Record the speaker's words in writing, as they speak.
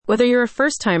Whether you're a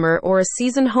first-timer or a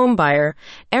seasoned home buyer,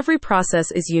 every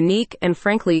process is unique and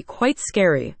frankly quite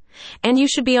scary. And you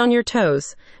should be on your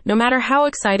toes. No matter how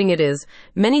exciting it is,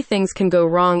 many things can go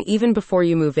wrong even before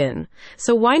you move in.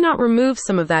 So why not remove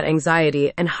some of that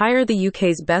anxiety and hire the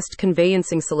UK's best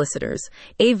conveyancing solicitors,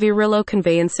 A. Virillo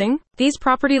Conveyancing? These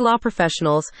property law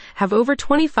professionals have over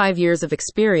 25 years of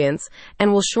experience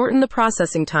and will shorten the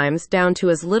processing times down to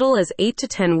as little as 8 to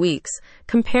 10 weeks,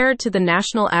 compared to the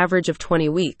national average of 20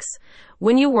 weeks.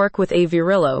 When you work with A.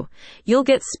 Virillo, you'll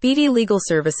get speedy legal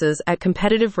services at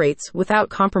competitive rates without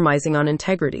compromising on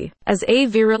integrity. As A.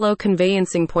 Virillo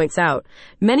Conveyancing points out,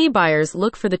 many buyers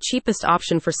look for the cheapest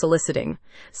option for soliciting,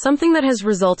 something that has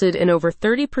resulted in over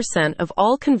 30% of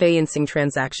all conveyancing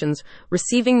transactions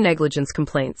receiving negligence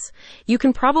complaints. You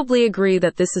can probably agree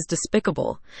that this is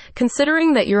despicable,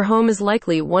 considering that your home is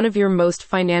likely one of your most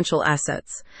financial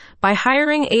assets. By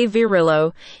hiring A.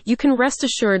 Virillo, you can rest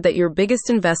assured that your biggest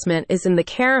investment is in the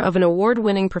care of an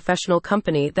award-winning professional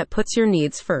company that puts your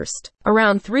needs first.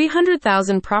 Around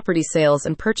 300,000 property sales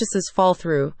and purchases fall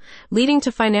through, leading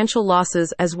to financial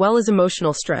losses as well as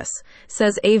emotional stress,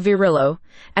 says A. Virillo.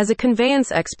 As a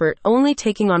conveyance expert only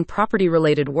taking on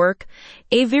property-related work,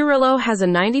 A. Virillo has a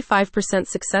 95%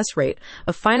 success rate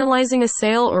of finalizing a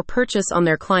sale or purchase on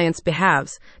their clients'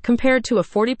 behalves, compared to a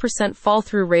 40%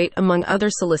 fall-through rate among other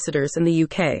solicitors in the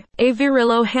UK. A.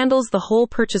 Virillo handles the whole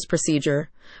purchase procedure,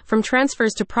 from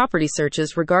transfers to property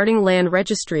searches regarding land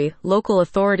registry, local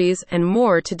authorities, and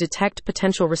more to detect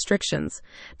potential restrictions.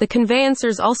 The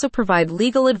conveyancers also provide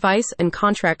legal advice and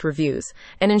contract reviews,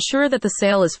 and ensure that the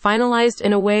sale is finalized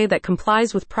in a way that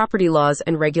complies with property laws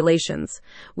and regulations.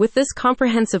 With this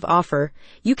comprehensive offer,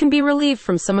 you can be relieved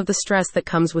from some of the stress that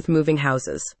comes with moving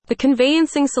houses. The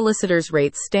conveyancing solicitor's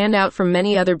rates stand out from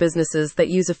many other businesses that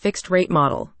use a fixed rate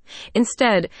model.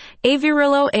 Instead, A.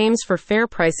 Virillo aims for fair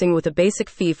pricing with a basic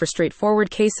fee for straightforward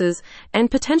cases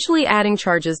and potentially adding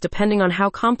charges depending on how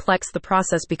complex the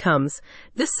process becomes.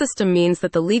 This system means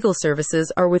that the legal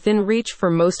services are within reach for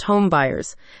most home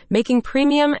buyers, making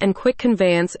premium and quick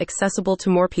conveyance accessible to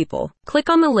more people. Click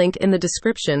on the link in the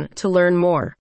description to learn more.